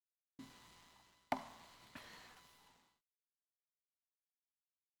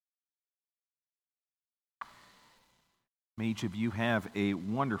May each of you have a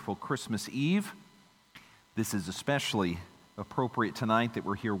wonderful Christmas Eve. This is especially appropriate tonight that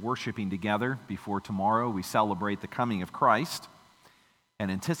we're here worshiping together before tomorrow we celebrate the coming of Christ. In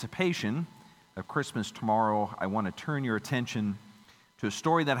anticipation of Christmas tomorrow, I want to turn your attention to a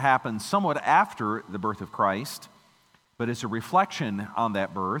story that happened somewhat after the birth of Christ, but is a reflection on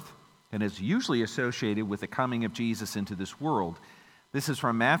that birth and is usually associated with the coming of Jesus into this world. This is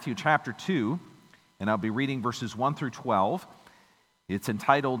from Matthew chapter 2, and I'll be reading verses 1 through 12. It's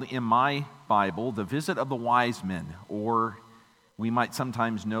entitled in my Bible, The Visit of the Wise Men, or we might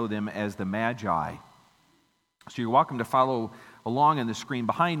sometimes know them as the Magi. So you're welcome to follow along on the screen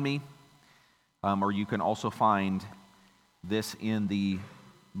behind me, or you can also find this in the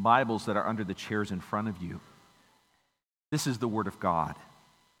Bibles that are under the chairs in front of you. This is the Word of God.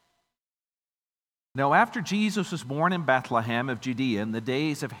 Now, after Jesus was born in Bethlehem of Judea in the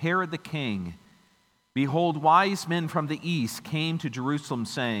days of Herod the king, behold, wise men from the east came to Jerusalem,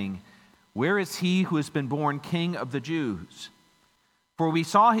 saying, "Where is he who has been born King of the Jews? For we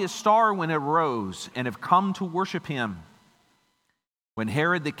saw his star when it rose, and have come to worship him." When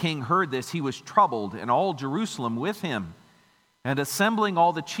Herod the king heard this, he was troubled, and all Jerusalem with him. And assembling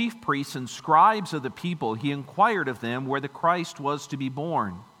all the chief priests and scribes of the people, he inquired of them where the Christ was to be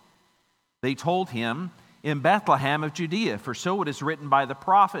born. They told him, "In Bethlehem of Judea, for so it is written by the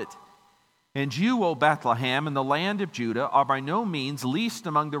prophet. And you, O Bethlehem, in the land of Judah, are by no means least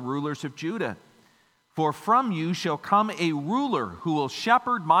among the rulers of Judah. For from you shall come a ruler who will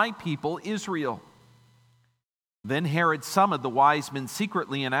shepherd my people Israel." Then Herod summoned the wise men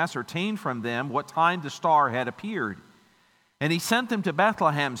secretly and ascertained from them what time the star had appeared. And he sent them to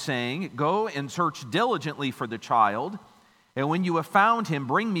Bethlehem, saying, "Go and search diligently for the child, and when you have found him,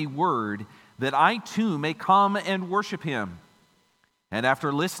 bring me word, that I too may come and worship him." And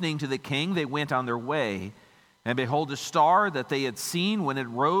after listening to the king, they went on their way. And behold, a star that they had seen when it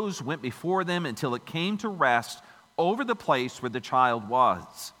rose went before them until it came to rest over the place where the child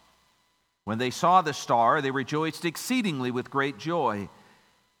was. When they saw the star, they rejoiced exceedingly with great joy.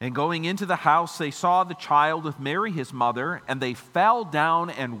 And going into the house, they saw the child with Mary his mother, and they fell down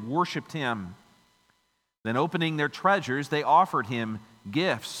and worshipped him. Then opening their treasures, they offered him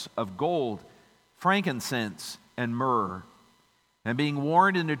gifts of gold, frankincense, and myrrh. And being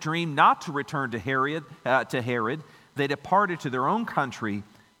warned in a dream not to return to Herod, they departed to their own country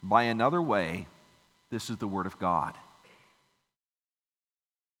by another way. This is the word of God.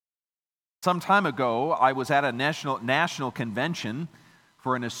 Some time ago, I was at a national convention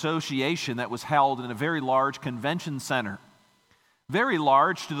for an association that was held in a very large convention center. Very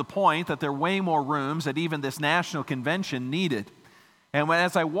large to the point that there were way more rooms that even this national convention needed. And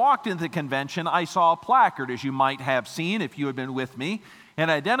as I walked into the convention, I saw a placard, as you might have seen if you had been with me, and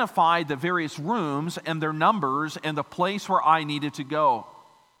identified the various rooms and their numbers and the place where I needed to go.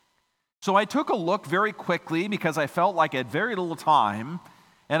 So I took a look very quickly because I felt like I had very little time,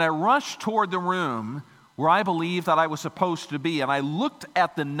 and I rushed toward the room where I believed that I was supposed to be. And I looked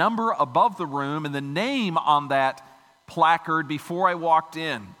at the number above the room and the name on that placard before I walked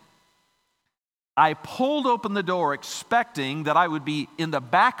in. I pulled open the door expecting that I would be in the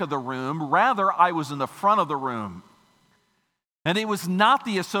back of the room. Rather, I was in the front of the room. And it was not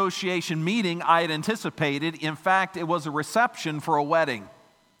the association meeting I had anticipated. In fact, it was a reception for a wedding.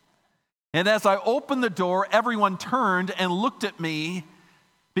 And as I opened the door, everyone turned and looked at me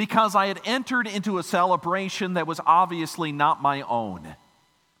because I had entered into a celebration that was obviously not my own.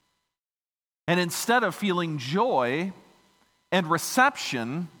 And instead of feeling joy and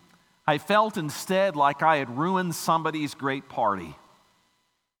reception, I felt instead like I had ruined somebody's great party.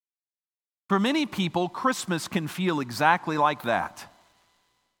 For many people, Christmas can feel exactly like that.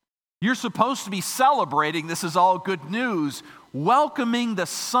 You're supposed to be celebrating, this is all good news, welcoming the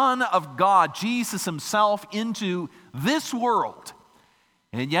Son of God, Jesus himself, into this world.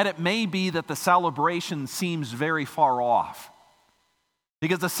 And yet it may be that the celebration seems very far off.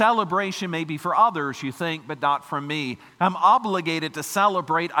 Because the celebration may be for others, you think, but not for me. I'm obligated to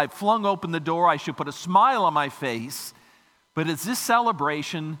celebrate. I've flung open the door. I should put a smile on my face. But is this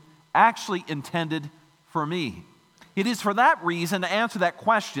celebration actually intended for me? It is for that reason, to answer that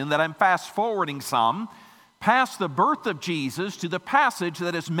question, that I'm fast-forwarding some, past the birth of Jesus to the passage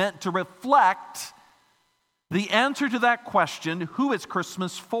that is meant to reflect the answer to that question, who is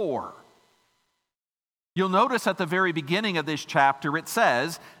Christmas for? You'll notice at the very beginning of this chapter it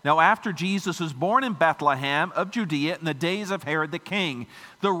says, "Now after Jesus was born in Bethlehem of Judea in the days of Herod the king."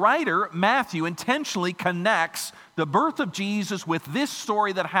 The writer, Matthew, intentionally connects the birth of Jesus with this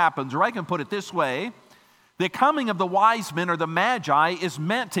story that happens, or I can put it this way, The coming of the wise men or the Magi is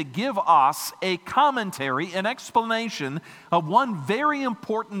meant to give us a commentary, an explanation of one very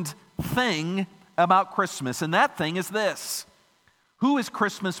important thing about Christmas, and that thing is this: who is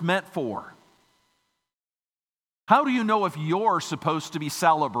Christmas meant for? How do you know if you're supposed to be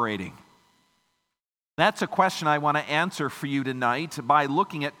celebrating? That's a question I want to answer for you tonight by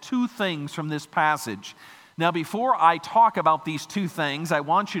looking at two things from this passage. Now, before I talk about these two things, I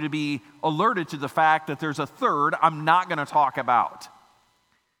want you to be alerted to the fact that there's a third I'm not going to talk about.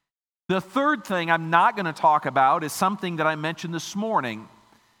 The third thing I'm not going to talk about is something that I mentioned this morning.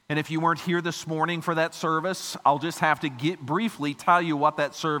 And if you weren't here this morning for that service, I'll just have to briefly tell you what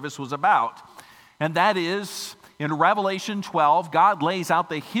that service was about. And that is, in Revelation 12, God lays out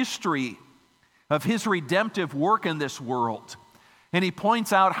the history of his redemptive work in this world. And he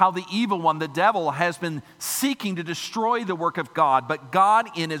points out how the evil one, the devil, has been seeking to destroy the work of God. But God,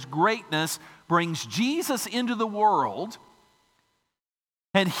 in his greatness, brings Jesus into the world.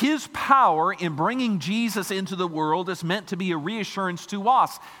 And his power in bringing Jesus into the world is meant to be a reassurance to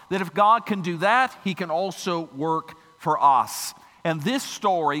us that if God can do that, he can also work for us. And this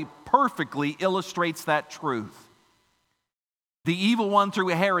story perfectly illustrates that truth. The evil one through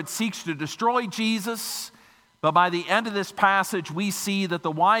Herod seeks to destroy Jesus, but by the end of this passage, we see that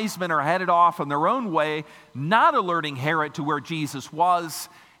the wise men are headed off on their own way, not alerting Herod to where Jesus was.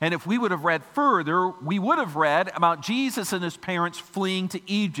 And if we would have read further, we would have read about Jesus and his parents fleeing to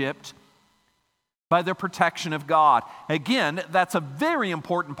Egypt by the protection of God. Again, that's a very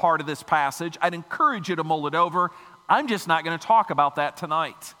important part of this passage. I'd encourage you to mull it over. I'm just not going to talk about that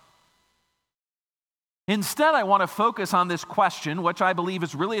tonight. Instead, I want to focus on this question, which I believe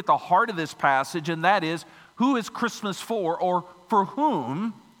is really at the heart of this passage, and that is, who is Christmas for, or for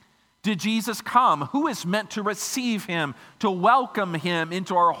whom did Jesus come? Who is meant to receive him, to welcome him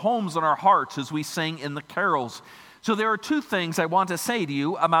into our homes and our hearts, as we sing in the carols? So there are two things I want to say to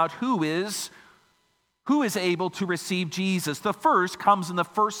you about who is able to receive Jesus. The first comes in the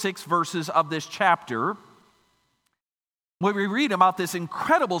first 6 verses of this chapter, where we read about this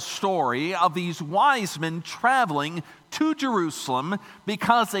incredible story of these wise men traveling to Jerusalem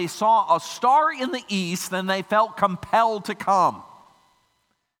because they saw a star in the east and they felt compelled to come.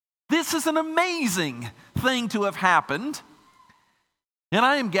 This is an amazing thing to have happened. And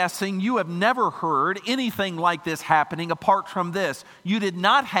I am guessing you have never heard anything like this happening apart from this. You did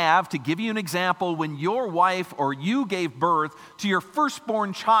not have, to give you an example, when your wife or you gave birth to your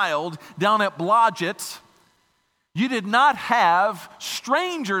firstborn child down at Blodgett, you did not have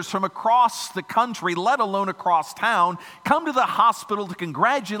strangers from across the country, let alone across town, come to the hospital to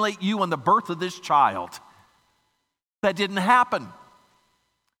congratulate you on the birth of this child. That didn't happen.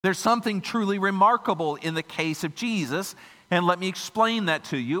 There's something truly remarkable in the case of Jesus, and let me explain that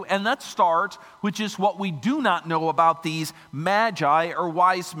to you. And let's start with just what we do not know about these magi or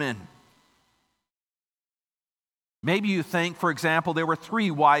wise men. Maybe you think, for example, there were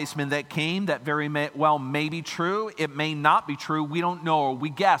 3 wise men that came. That very well may be true. It may not be true. We don't know. We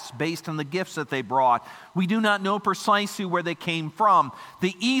guess based on the gifts that they brought. We do not know precisely where they came from.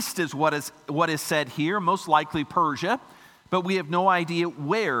 The east is what is said here, most likely Persia, but we have no idea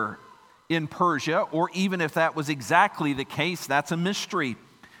where in Persia, or even if that was exactly the case, that's a mystery.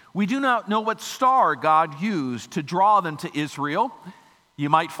 We do not know what star God used to draw them to Israel. You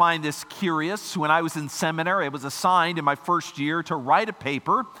might find this curious. When I was in seminary, I was assigned in my first year to write a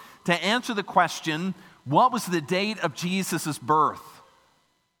paper to answer the question, what was the date of Jesus' birth?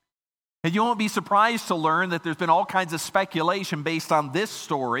 And you won't be surprised to learn that there's been all kinds of speculation based on this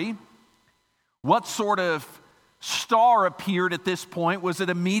story. What sort of star appeared at this point? Was it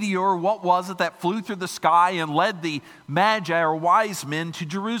a meteor? What was it that flew through the sky and led the magi or wise men to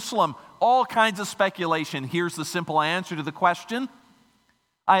Jerusalem? All kinds of speculation. Here's the simple answer to the question.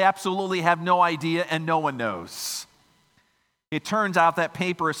 I absolutely have no idea, and no one knows. It turns out that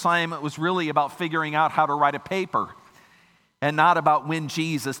paper assignment was really about figuring out how to write a paper and not about when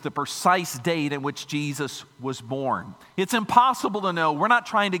Jesus, the precise date in which Jesus was born. It's impossible to know. We're not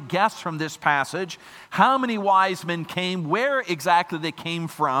trying to guess from this passage how many wise men came, where exactly they came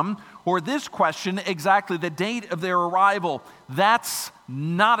from, or this question, exactly the date of their arrival. That's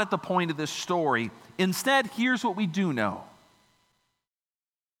not at the point of this story. Instead, here's what we do know.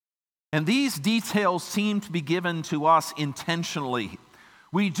 And these details seem to be given to us intentionally.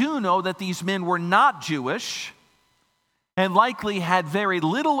 We do know that these men were not Jewish and likely had very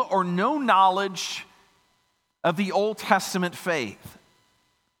little or no knowledge of the Old Testament faith.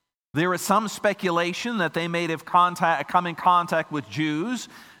 There is some speculation that they may have come in contact with Jews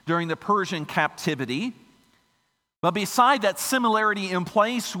during the Persian captivity. But beside that similarity in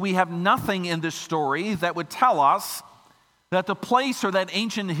place, we have nothing in this story that would tell us that the place or that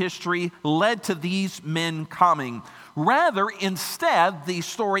ancient history led to these men coming. Rather, instead, the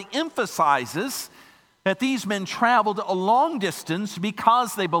story emphasizes that these men traveled a long distance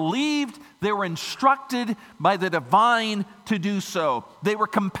because they believed they were instructed by the divine to do so. They were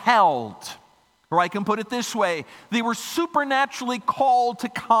compelled, or I can put it this way, they were supernaturally called to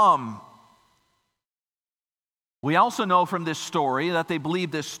come. We also know from this story that they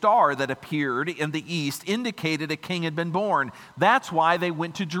believed this star that appeared in the east indicated a king had been born. That's why they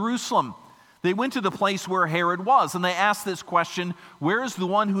went to Jerusalem. They went to the place where Herod was, and they asked this question, where is the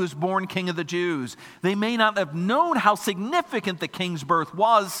one who is born King of the Jews? They may not have known how significant the king's birth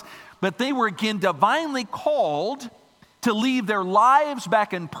was, but they were again divinely called to leave their lives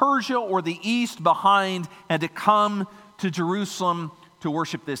back in Persia or the east behind and to come to Jerusalem to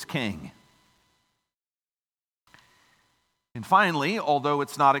worship this king. And finally, although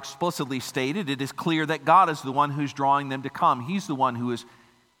it's not explicitly stated, it is clear that God is the one who's drawing them to come. He's the one who is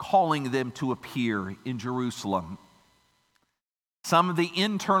calling them to appear in Jerusalem. Some of the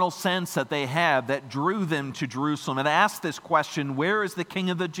internal sense that they had that drew them to Jerusalem and asked this question, where is the King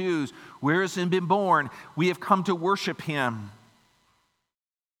of the Jews? Where has he been born? We have come to worship him.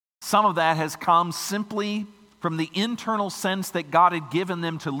 Some of that has come simply from the internal sense that God had given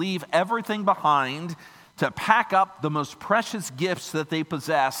them to leave everything behind, to pack up the most precious gifts that they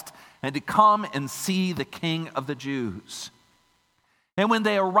possessed, and to come and see the King of the Jews. And when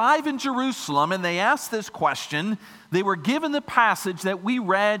they arrive in Jerusalem and they ask this question, they were given the passage that we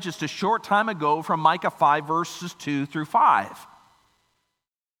read just a short time ago from Micah 5, verses 2 through 5.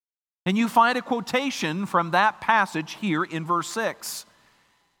 And you find a quotation from that passage here in verse 6.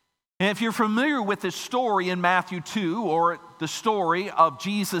 And if you're familiar with this story in Matthew 2, or the story of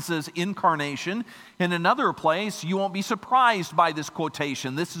Jesus' incarnation in another place, you won't be surprised by this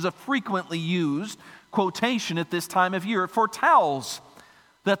quotation. This is a frequently used quotation at this time of year. It foretells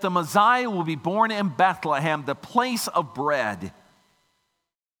that the Messiah will be born in Bethlehem, the place of bread.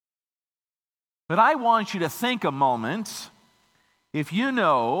 But I want you to think a moment, if you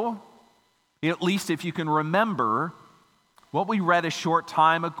know, at least if you can remember, what we read a short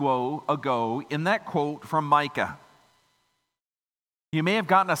time ago in that quote from Micah. You may have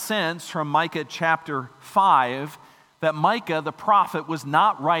gotten a sense from Micah chapter 5 that Micah the prophet was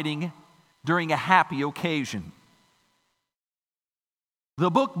not writing during a happy occasion. The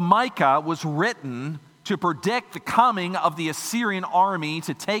book Micah was written to predict the coming of the Assyrian army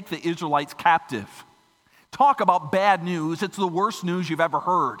to take the Israelites captive. Talk about bad news. It's the worst news you've ever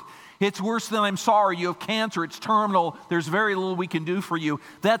heard. It's worse than I'm sorry, you have cancer, it's terminal, there's very little we can do for you.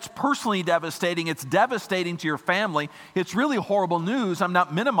 That's personally devastating. It's devastating to your family. It's really horrible news. I'm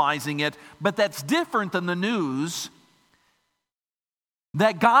not minimizing it, but that's different than the news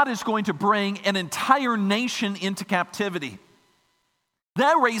that God is going to bring an entire nation into captivity.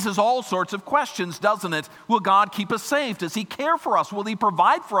 That raises all sorts of questions, doesn't it? Will God keep us safe? Does he care for us? Will he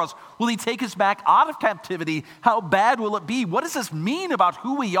provide for us? Will he take us back out of captivity? How bad will it be? What does this mean about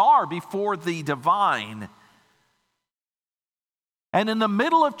who we are before the divine? And in the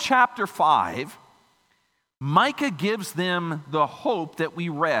middle of chapter 5, Micah gives them the hope that we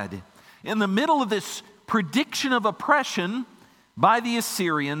read. In the middle of this prediction of oppression by the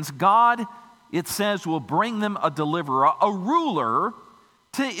Assyrians, God, it says, will bring them a deliverer, a ruler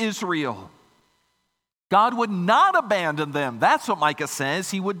to Israel. God would not abandon them. That's what Micah says.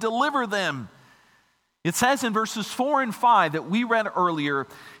 He would deliver them. It says in verses 4 and 5 that we read earlier,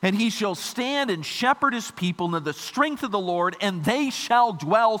 and he shall stand and shepherd his people in the strength of the Lord, and they shall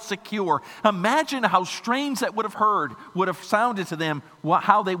dwell secure. Imagine how strange that would have sounded to them,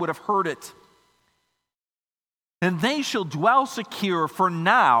 how they would have heard it. And they shall dwell secure, for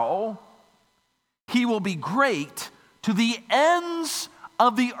now he will be great to the ends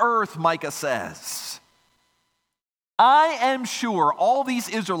of the earth, Micah says. I am sure all these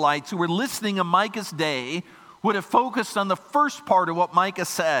Israelites who were listening in Micah's day would have focused on the first part of what Micah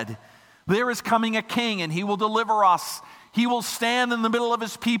said. There is coming a king and he will deliver us. He will stand in the middle of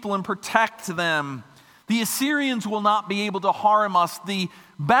his people and protect them. The Assyrians will not be able to harm us. The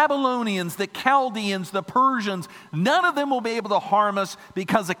Babylonians, the Chaldeans, the Persians, none of them will be able to harm us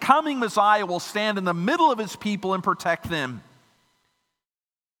because the coming Messiah will stand in the middle of his people and protect them.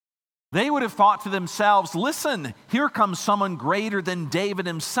 They would have thought to themselves, listen, here comes someone greater than David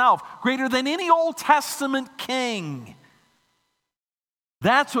himself, greater than any Old Testament king.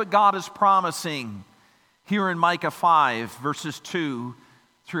 That's what God is promising here in Micah 5, verses 2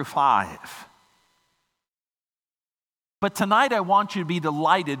 through 5. But tonight I want you to be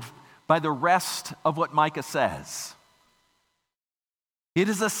delighted by the rest of what Micah says. It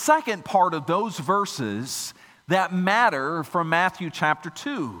is the second part of those verses that matter from Matthew chapter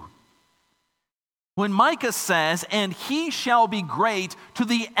 2. When Micah says, "And he shall be great to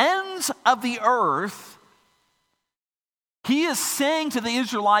the ends of the earth," he is saying to the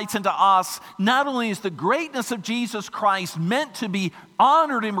Israelites and to us, not only is the greatness of Jesus Christ meant to be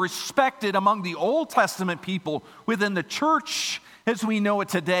honored and respected among the Old Testament people within the church as we know it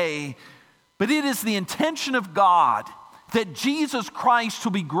today, but it is the intention of God that Jesus Christ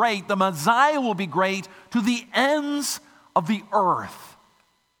will be great, the Messiah will be great to the ends of the earth.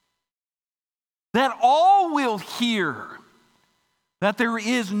 That all will hear that there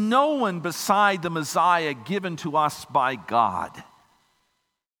is no one beside the Messiah given to us by God.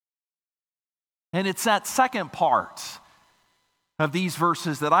 And it's that second part of these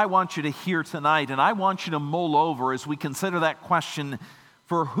verses that I want you to hear tonight, and I want you to mull over as we consider that question,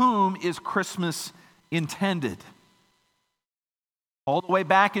 for whom is Christmas intended? All the way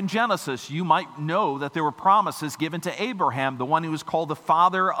back in Genesis, you might know that there were promises given to Abraham, the one who was called the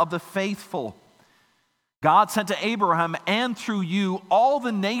father of the faithful. God said to Abraham, "And through you, all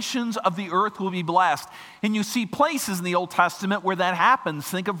the nations of the earth will be blessed." And you see places in the Old Testament where that happens.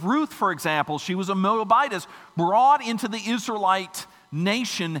 Think of Ruth, for example. She was a Moabitess, brought into the Israelite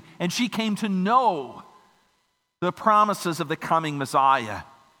nation, and she came to know the promises of the coming Messiah.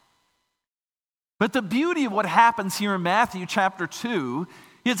 But the beauty of what happens here in Matthew chapter 2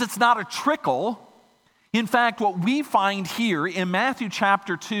 is it's not a trickle. In fact, what we find here in Matthew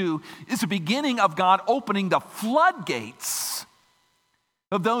chapter 2 is the beginning of God opening the floodgates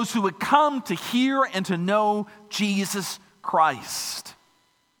of those who would come to hear and to know Jesus Christ.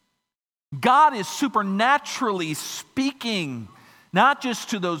 God is supernaturally speaking, not just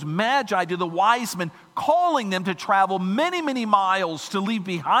to those magi, to the wise men, calling them to travel many, many miles to leave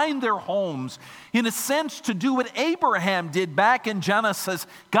behind their homes. In a sense, to do what Abraham did back in Genesis.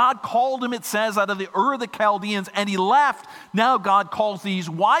 God called him, it says, out of the Ur of the Chaldeans, and he left. Now God calls these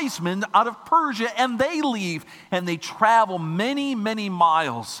wise men out of Persia, and they leave, and they travel many, many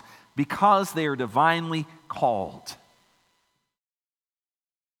miles because they are divinely called.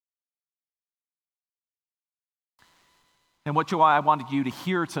 And what I wanted you to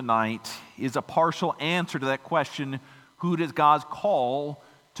hear tonight is a partial answer to that question, who does God call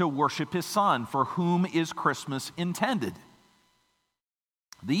to worship his Son? For whom is Christmas intended?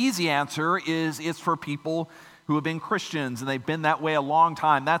 The easy answer is it's for people who have been Christians, and they've been that way a long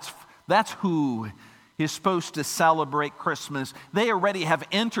time. That's who is supposed to celebrate Christmas. They already have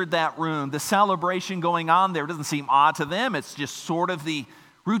entered that room. The celebration going on there doesn't seem odd to them. It's just sort of the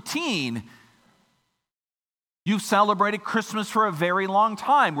routine. You've celebrated Christmas for a very long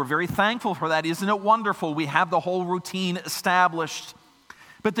time. We're very thankful for that. Isn't it wonderful? We have the whole routine established.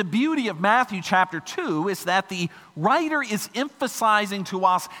 But the beauty of Matthew chapter 2 is that the writer is emphasizing to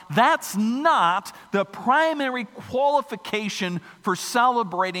us that's not the primary qualification for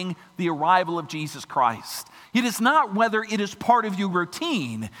celebrating the arrival of Jesus Christ. It is not whether it is part of your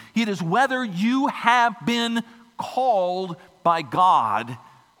routine. It is whether you have been called by God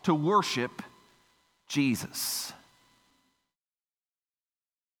to worship Jesus.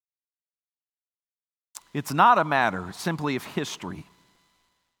 It's not a matter simply of history.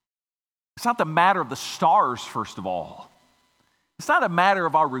 It's not the matter of the stars, first of all. It's not a matter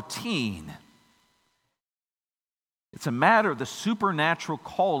of our routine. It's a matter of the supernatural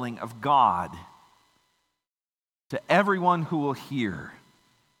calling of God to everyone who will hear.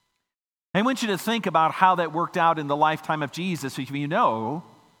 I want you to think about how that worked out in the lifetime of Jesus. If you know,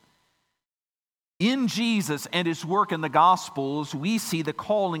 in Jesus and his work in the Gospels, we see the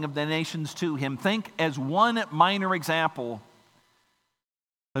calling of the nations to him. Think as one minor example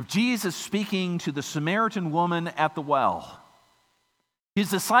of Jesus speaking to the Samaritan woman at the well. His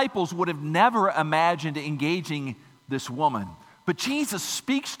disciples would have never imagined engaging this woman, but Jesus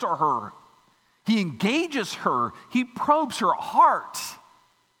speaks to her. He engages her. He probes her heart.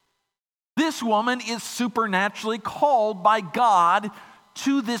 This woman is supernaturally called by God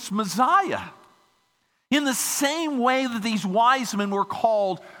to this Messiah. In the same way that these wise men were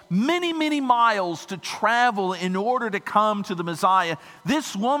called many, many miles to travel in order to come to the Messiah,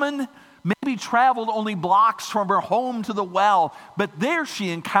 this woman maybe traveled only blocks from her home to the well, but there she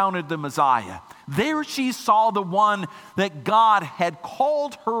encountered the Messiah. There she saw the one that God had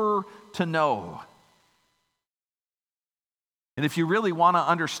called her to know. And if you really want to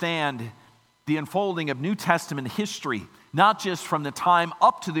understand the unfolding of New Testament history, not just from the time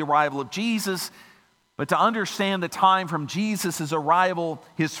up to the arrival of Jesus, but to understand the time from Jesus' arrival,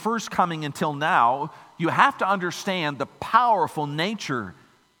 his first coming until now, you have to understand the powerful nature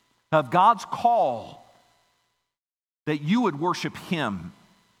of God's call that you would worship him.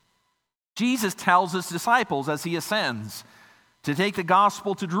 Jesus tells his disciples as he ascends to take the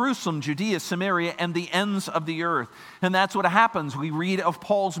gospel to Jerusalem, Judea, Samaria, and the ends of the earth. And that's what happens. We read of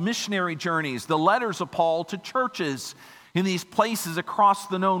Paul's missionary journeys, the letters of Paul to churches in these places across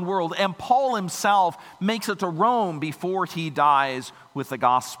the known world. And Paul himself makes it to Rome before he dies with the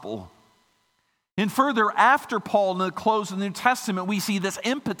gospel. And further, after Paul, in the close of the New Testament, we see this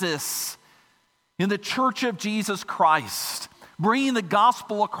impetus in the church of Jesus Christ, bringing the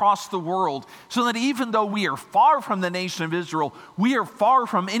gospel across the world, so that even though we are far from the nation of Israel, we are far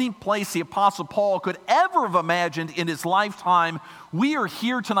from any place the Apostle Paul could ever have imagined in his lifetime, we are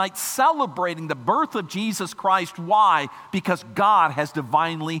here tonight celebrating the birth of Jesus Christ. Why? Because God has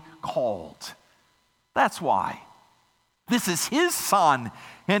divinely called. That's why. This is his Son,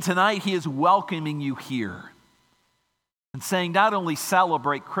 and tonight he is welcoming you here and saying, not only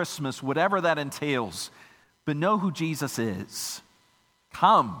celebrate Christmas, whatever that entails, but know who Jesus is.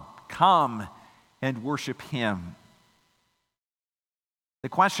 Come and worship him. The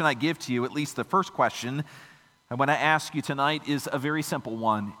question I give to you, at least the first question I want to ask you tonight, is a very simple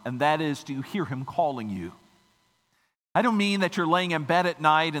one, and that is, do you hear him calling you? I don't mean that you're laying in bed at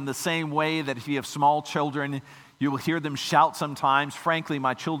night in the same way that if you have small children, you will hear them shout sometimes. Frankly,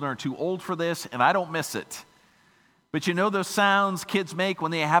 my children are too old for this, and I don't miss it. But you know those sounds kids make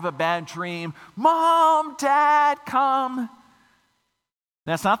when they have a bad dream? Mom, Dad, come.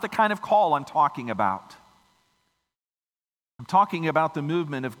 That's not the kind of call I'm talking about. I'm talking about the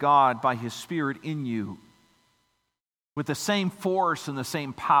movement of God by his Spirit in you with the same force and the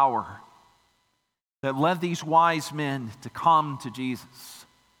same power that led these wise men to come to Jesus.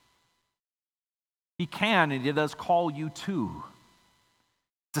 He can and he does call you too.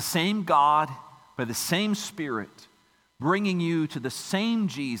 It's the same God by the same Spirit, bringing you to the same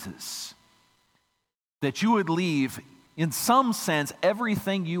Jesus, that you would leave, in some sense,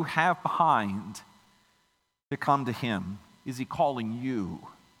 everything you have behind to come to him. Is he calling you?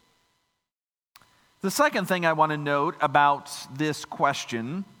 The second thing I want to note about this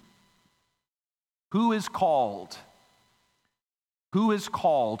question, who is called? Who is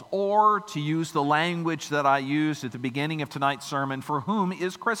called? Or, to use the language that I used at the beginning of tonight's sermon, for whom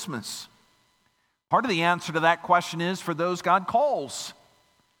is Christmas? Part of the answer to that question is for those God calls.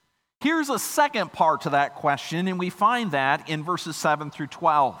 Here's a second part to that question, and we find that in verses 7 through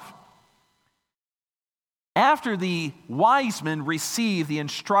 12. After the wise men received the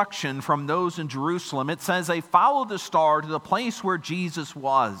instruction from those in Jerusalem, it says they followed the star to the place where Jesus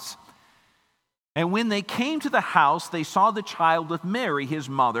was. And when they came to the house, they saw the child with Mary, his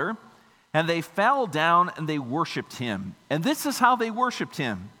mother, and they fell down and they worshiped him. And this is how they worshiped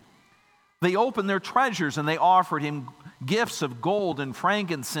him. They opened their treasures and they offered him gifts of gold and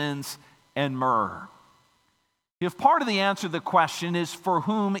frankincense and myrrh. If part of the answer to the question is for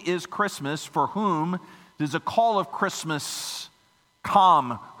whom is Christmas, for whom does the call of Christmas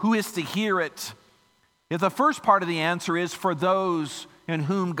come? Who is to hear it? If the first part of the answer is for those in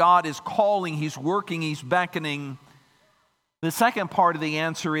whom God is calling, he's working, he's beckoning, the second part of the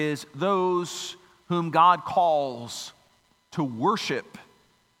answer is those whom God calls to worship.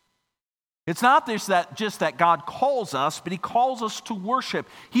 It's not just that God calls us, but he calls us to worship.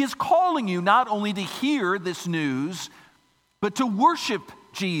 He is calling you not only to hear this news, but to worship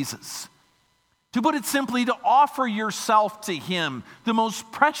Jesus. To put it simply, to offer yourself to him, the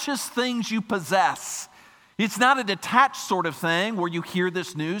most precious things you possess. It's not a detached sort of thing where you hear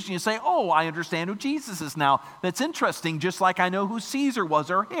this news and you say, oh, I understand who Jesus is now. That's interesting, just like I know who Caesar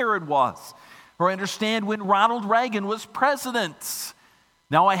was or Herod was. Or I understand when Ronald Reagan was president.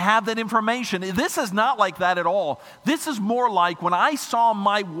 Now I have that information. This is not like that at all. This is more like when I saw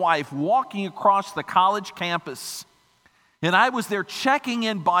my wife walking across the college campus and I was there checking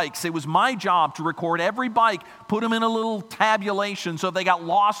in bikes. It was my job to record every bike, put them in a little tabulation so if they got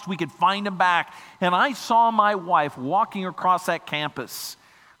lost, we could find them back. And I saw my wife walking across that campus.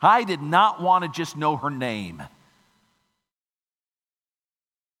 I did not want to just know her name.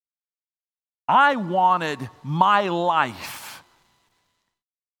 I wanted my life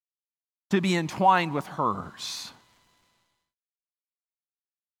to be entwined with hers.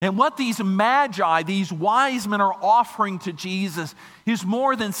 And what these magi, these wise men are offering to Jesus is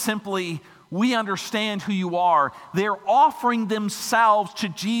more than simply, we understand who you are. They're offering themselves to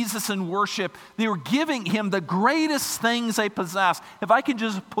Jesus in worship. They're giving him the greatest things they possess. If I can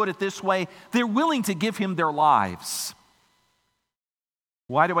just put it this way, they're willing to give him their lives.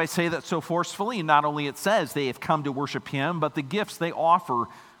 Why do I say that so forcefully? Not only it says they have come to worship him, but the gifts they offer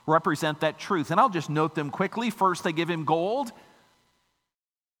represent that truth. And I'll just note them quickly. First, they give him gold.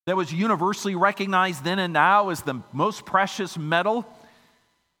 that was universally recognized then and now as the most precious metal.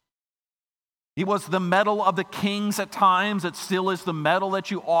 It was the metal of the kings at times. It still is the metal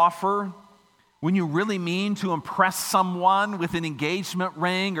that you offer when you really mean to impress someone with an engagement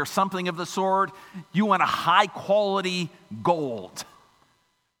ring or something of the sort. You want a high quality gold.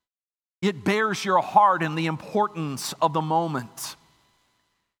 It bears your heart and the importance of the moment.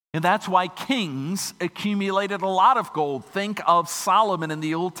 And that's why kings accumulated a lot of gold. Think of Solomon in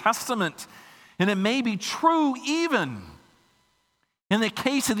the Old Testament. And it may be true even in the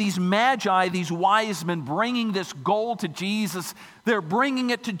case of these magi, these wise men bringing this gold to Jesus. They're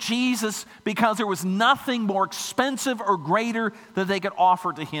bringing it to Jesus because there was nothing more expensive or greater that they could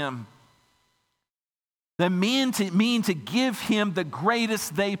offer to him. They mean to give him the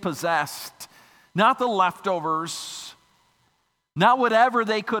greatest they possessed, not the leftovers, not whatever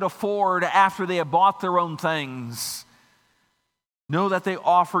they could afford after they had bought their own things. Know that they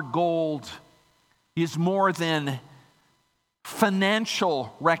offered gold is more than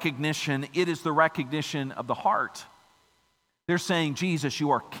financial recognition. It is the recognition of the heart. They're saying, Jesus,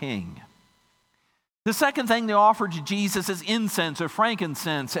 you are king. The second thing they offered to Jesus is incense or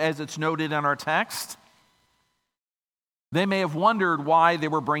frankincense, as it's noted in our text. They may have wondered why they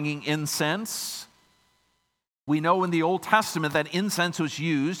were bringing incense. We know in the Old Testament that incense was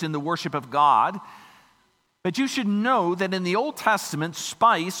used in the worship of God. But you should know that in the Old Testament,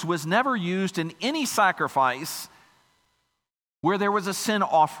 spice was never used in any sacrifice where there was a sin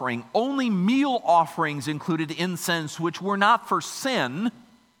offering. Only meal offerings included incense, which were not for sin.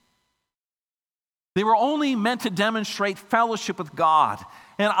 They were only meant to demonstrate fellowship with God.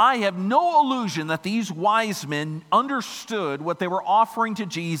 And I have no illusion that these wise men understood what they were offering to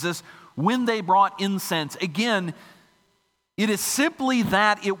Jesus when they brought incense. Again, it is simply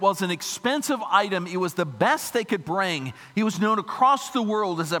that it was an expensive item. It was the best they could bring. It was known across the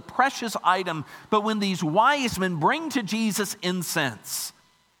world as a precious item. But when these wise men bring to Jesus incense,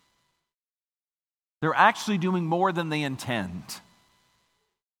 they're actually doing more than they intend.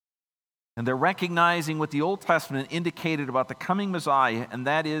 And they're recognizing what the Old Testament indicated about the coming Messiah, and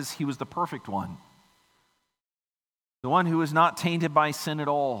that is he was the perfect one. The one who is not tainted by sin at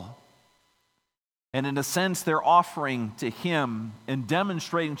all. And in a sense, they're offering to him and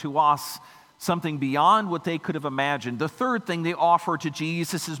demonstrating to us something beyond what they could have imagined. The third thing they offer to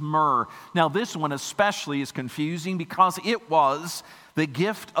Jesus is myrrh. Now, this one especially is confusing because it was the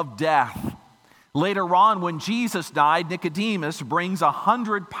gift of death. Later on, when Jesus died, Nicodemus brings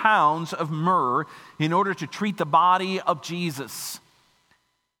 100 pounds of myrrh in order to treat the body of Jesus.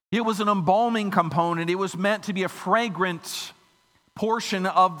 It was an embalming component. It was meant to be a fragrant portion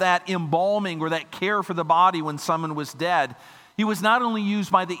of that embalming or that care for the body when someone was dead. It was not only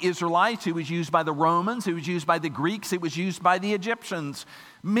used by the Israelites, it was used by the Romans, it was used by the Greeks, it was used by the Egyptians.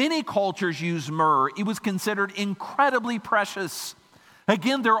 Many cultures use myrrh. It was considered incredibly precious.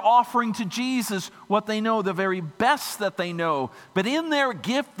 Again, they're offering to Jesus what they know, the very best that they know. But in their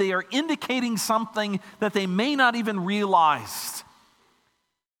gift, they are indicating something that they may not even realize.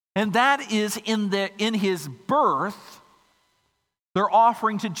 And that is in his birth, they're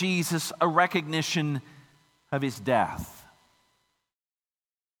offering to Jesus a recognition of his death.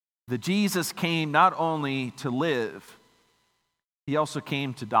 That Jesus came not only to live, he also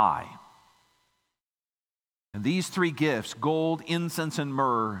came to die. And these three gifts, gold, incense, and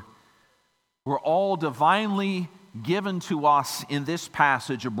myrrh, were all divinely given to us in this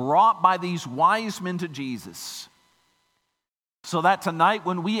passage, brought by these wise men to Jesus. So that tonight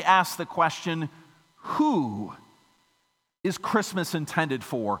when we ask the question, who is Christmas intended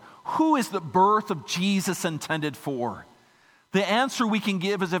for? Who is the birth of Jesus intended for? The answer we can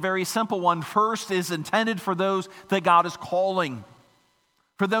give is a very simple one. First, is intended for those that God is calling,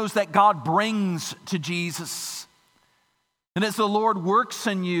 for those that God brings to Jesus. And as the Lord works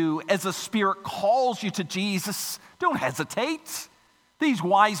in you, as the Spirit calls you to Jesus, don't hesitate. These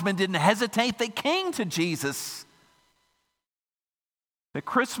wise men didn't hesitate. They came to Jesus. That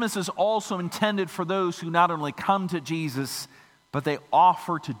Christmas is also intended for those who not only come to Jesus, but they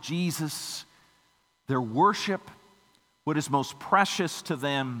offer to Jesus their worship, what is most precious to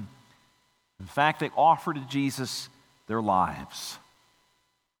them. In fact, they offer to Jesus their lives.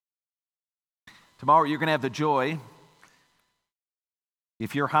 Tomorrow you're going to have the joy.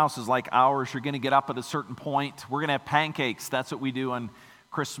 If your house is like ours, you're going to get up at a certain point. We're going to have pancakes. That's what we do on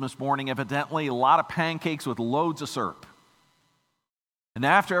Christmas morning, evidently. A lot of pancakes with loads of syrup. And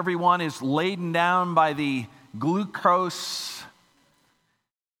after everyone is laden down by the glucose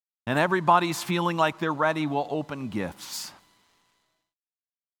and everybody's feeling like they're ready, we'll open gifts.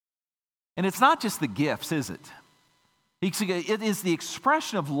 And it's not just the gifts, is it? It is the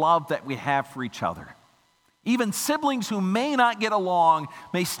expression of love that we have for each other. Even siblings who may not get along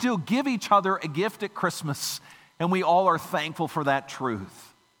may still give each other a gift at Christmas, and we all are thankful for that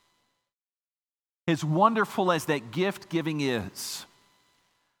truth. As wonderful as that gift giving is,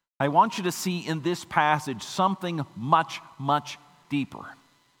 I want you to see in this passage something much, much deeper.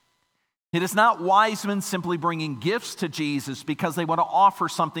 It is not wise men simply bringing gifts to Jesus because they want to offer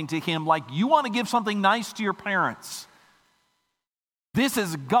something to him, like you want to give something nice to your parents. This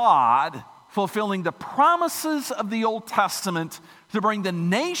is God fulfilling the promises of the Old Testament to bring the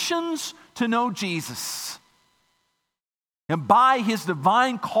nations to know Jesus. And by his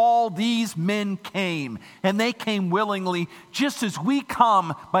divine call, these men came, and they came willingly, just as we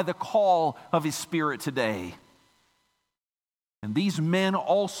come by the call of his Spirit today. And these men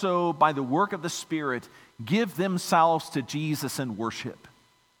also, by the work of the Spirit, give themselves to Jesus in worship.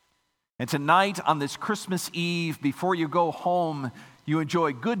 And tonight, on this Christmas Eve, before you go home, you enjoy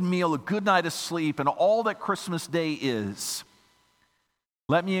a good meal, a good night of sleep, and all that Christmas Day is.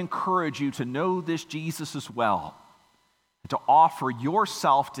 Let me encourage you to know this Jesus as well, and to offer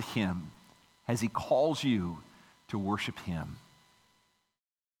yourself to him as he calls you to worship him.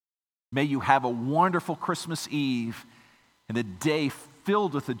 May you have a wonderful Christmas Eve and a day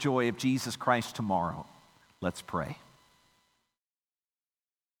filled with the joy of Jesus Christ tomorrow. Let's pray.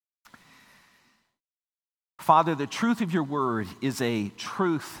 Father, the truth of your word is a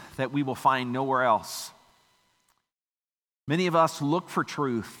truth that we will find nowhere else. Many of us look for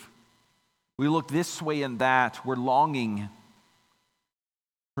truth. We look this way and that. We're longing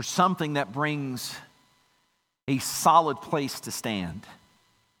for something that brings a solid place to stand.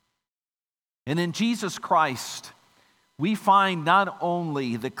 And in Jesus Christ, we find not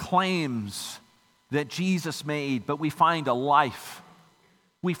only the claims that Jesus made, but we find a life.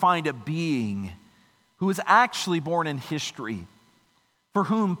 We find a being who was actually born in history, for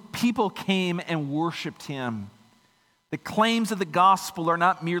whom people came and worshiped him. The claims of the gospel are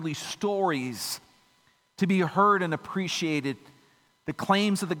not merely stories to be heard and appreciated. The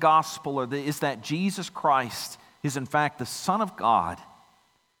claims of the gospel is that Jesus Christ is in fact the Son of God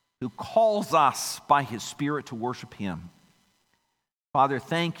who calls us by his Spirit to worship him. Father,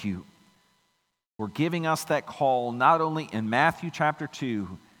 thank you for giving us that call not only in Matthew chapter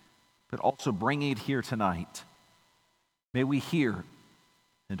 2, but also bringing it here tonight. May we hear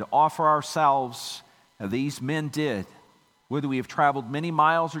and to offer ourselves as these men did, whether we have traveled many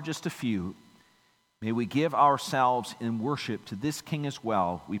miles or just a few. May we give ourselves in worship to this King as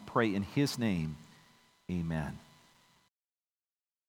well. We pray in his name. Amen.